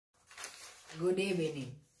Good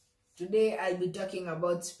evening. Today I'll be talking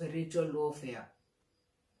about spiritual warfare.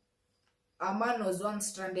 A man was once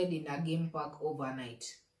stranded in a game park overnight.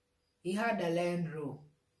 He heard a lion roar.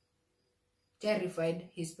 Terrified,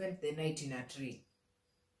 he spent the night in a tree.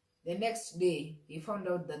 The next day, he found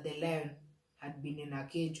out that the lion had been in a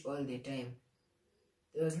cage all the time.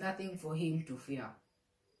 There was nothing for him to fear.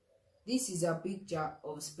 This is a picture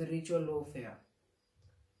of spiritual warfare.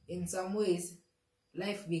 In some ways,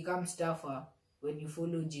 life becomes tougher when you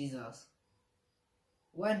follow Jesus.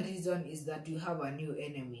 One reason is that you have a new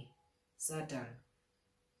enemy, Satan.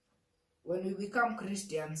 When we become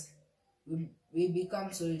Christians, we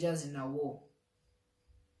become soldiers in a war.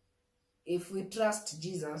 If we trust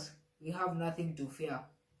Jesus, we have nothing to fear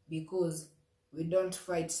because we don't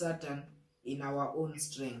fight Satan in our own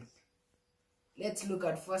strength. Let's look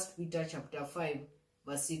at 1 Peter chapter 5,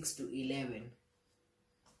 verse 6 to 11.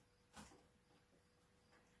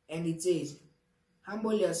 And it says,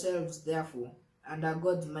 "Humble yourselves, therefore, under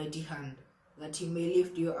God's mighty hand, that he may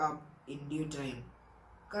lift you up in due time.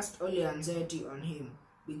 Cast all your anxiety on him,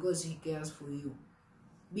 because he cares for you.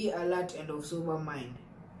 Be alert and of sober mind.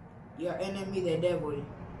 Your enemy, the devil,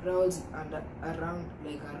 prowls around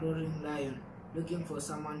like a roaring lion, looking for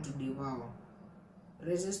someone to devour.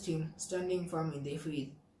 Resist him, standing firm in the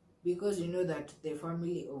faith, because you know that the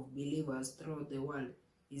family of believers throughout the world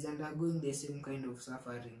is undergoing the same kind of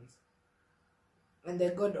sufferings. And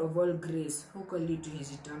the God of all grace, who called you to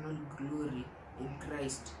his eternal glory in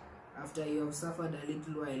Christ, after you have suffered a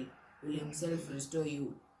little while, will himself restore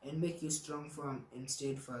you and make you strong, firm, and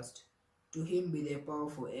steadfast. To him be the power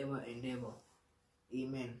forever and ever.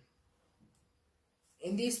 Amen."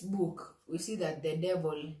 In this book, we see that the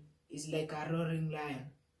devil is like a roaring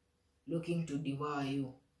lion, looking to devour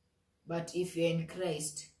you. But if you're in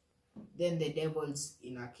Christ, then the devil's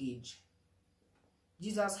in a cage.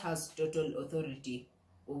 Jesus has total authority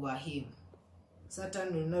over him.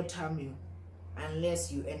 Satan will not harm you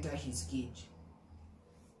unless you enter his cage.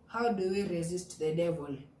 How do we resist the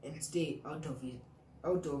devil and stay out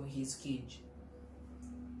of his cage?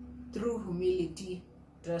 Through humility,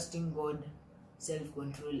 trusting God,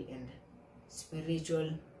 self-control, and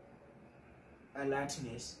spiritual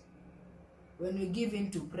alertness. When we give in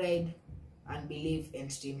to pride, unbelief, and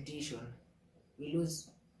temptation, we lose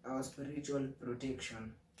our spiritual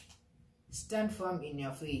protection. Stand firm in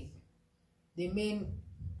your faith. The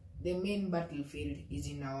main battlefield is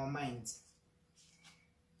in our minds.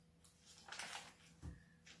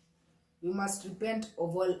 We must repent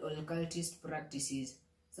of all occultist practices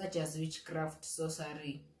such as witchcraft,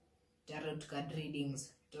 sorcery, tarot card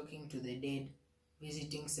readings, talking to the dead,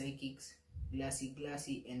 visiting psychics,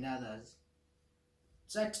 glassy, and others.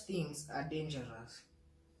 Such things are dangerous.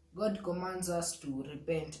 God commands us to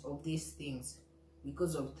repent of these things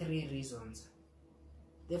because of 3 reasons.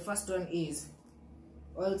 The first one is,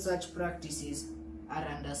 all such practices are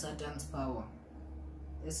under Satan's power.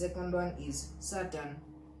 The second one is, Satan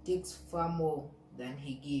takes far more than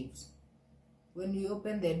he gives. When we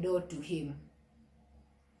open the door to him,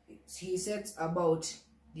 he sets about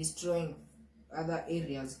destroying other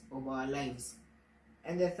areas of our lives.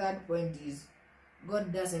 And the third point is,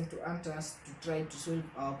 God doesn't want us to try to solve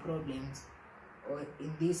our problems or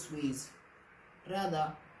in these ways.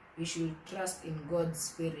 Rather, we should trust in God's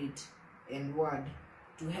Spirit and Word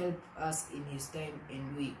to help us in his time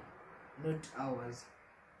and way, not ours.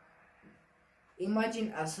 Imagine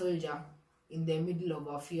a soldier in the middle of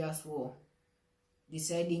a fierce war,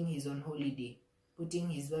 deciding he's on holiday, putting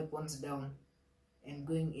his weapons down, and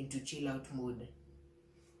going into chill-out mode.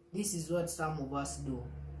 This is what some of us do,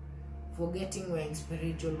 forgetting we're in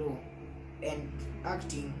spiritual war and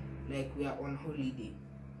acting like we are on holiday.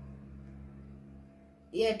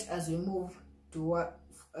 Yet, as we move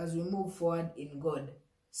forward in God,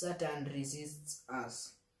 Satan resists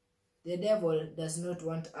us. The devil does not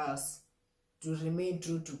want us to remain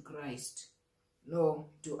true to Christ, nor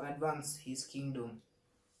to advance his kingdom.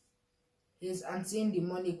 His unseen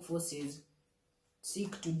demonic forces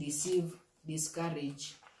seek to deceive,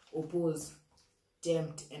 discourage, oppose,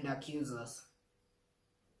 tempt, and accuse us.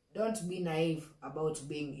 Don't be naive about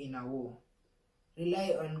being in a war.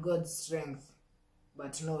 Rely on God's strength,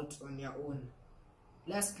 but not on your own.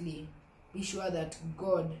 Lastly, be sure that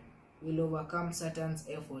God will overcome Satan's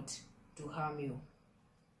effort to harm you.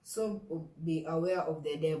 So be aware of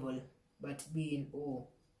the devil, but be in awe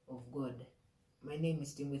of God. My name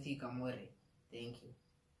is Kamore. Thank you.